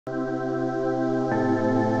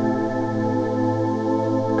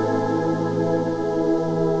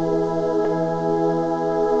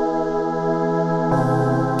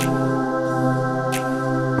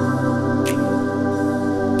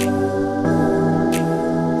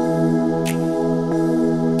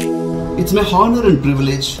It's my honor and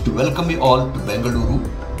privilege to welcome you all to Bengaluru,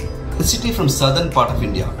 a city from southern part of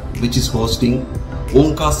India, which is hosting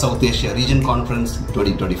WONCA South Asia Region Conference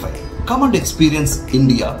 2025. Come and experience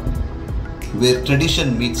India, where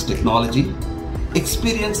tradition meets technology.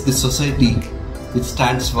 Experience the society which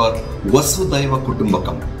stands for Vasudhaiva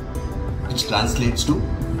Kutumbakam, which translates to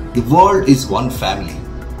the world is one family.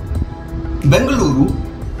 Bengaluru,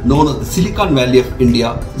 known as the Silicon Valley of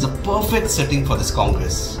India, is a perfect setting for this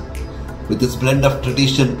congress, with its blend of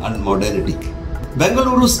tradition and modernity.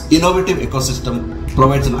 Bengaluru's innovative ecosystem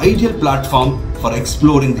provides an ideal platform for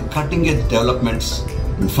exploring the cutting-edge developments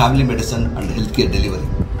in family medicine and healthcare delivery.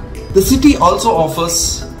 The city also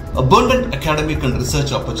offers abundant academic and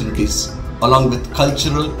research opportunities, along with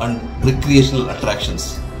cultural and recreational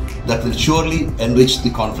attractions that will surely enrich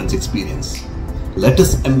the conference experience. Let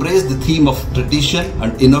us embrace the theme of tradition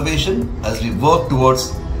and innovation as we work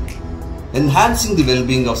towards enhancing the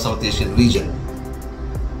well-being of South Asian region.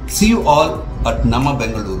 See you all at Nama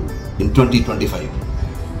Bengaluru in 2025.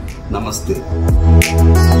 Namaste.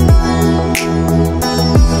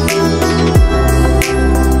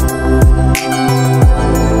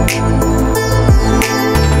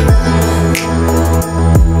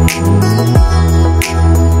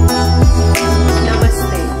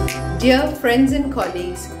 Dear friends and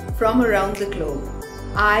colleagues from around the globe,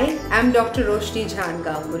 I am Dr. Roshni Jhan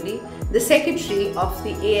Ganguly, the Secretary of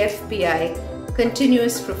the AFPI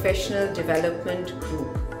Continuous Professional Development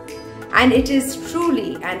Group. And it is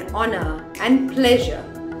truly an honor and pleasure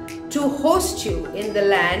to host you in the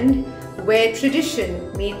land where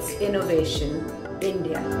tradition meets innovation,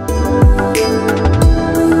 India.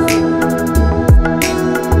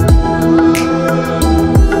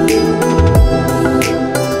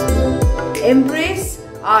 Embrace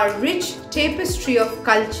our rich tapestry of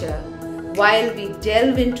culture while we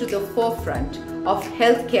delve into the forefront of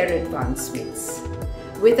healthcare advancements.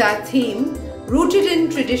 With our theme, Rooted in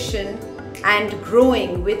Tradition and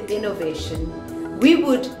Growing with Innovation, we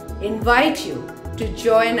would invite you to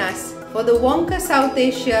join us for the WONCA South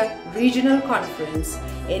Asia Regional Conference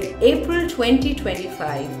in April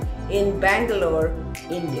 2025 in Bangalore,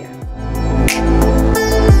 India.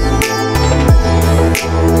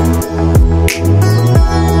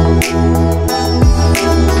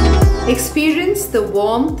 Experience the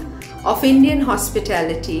warmth of Indian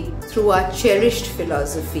hospitality through our cherished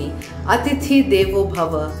philosophy, Atithi Devo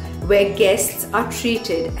Bhava, where guests are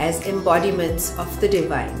treated as embodiments of the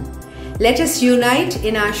divine. Let us unite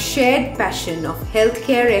in our shared passion of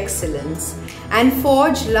healthcare excellence and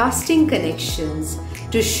forge lasting connections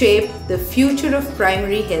to shape the future of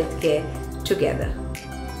primary healthcare together.